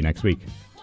 We'll see you next week.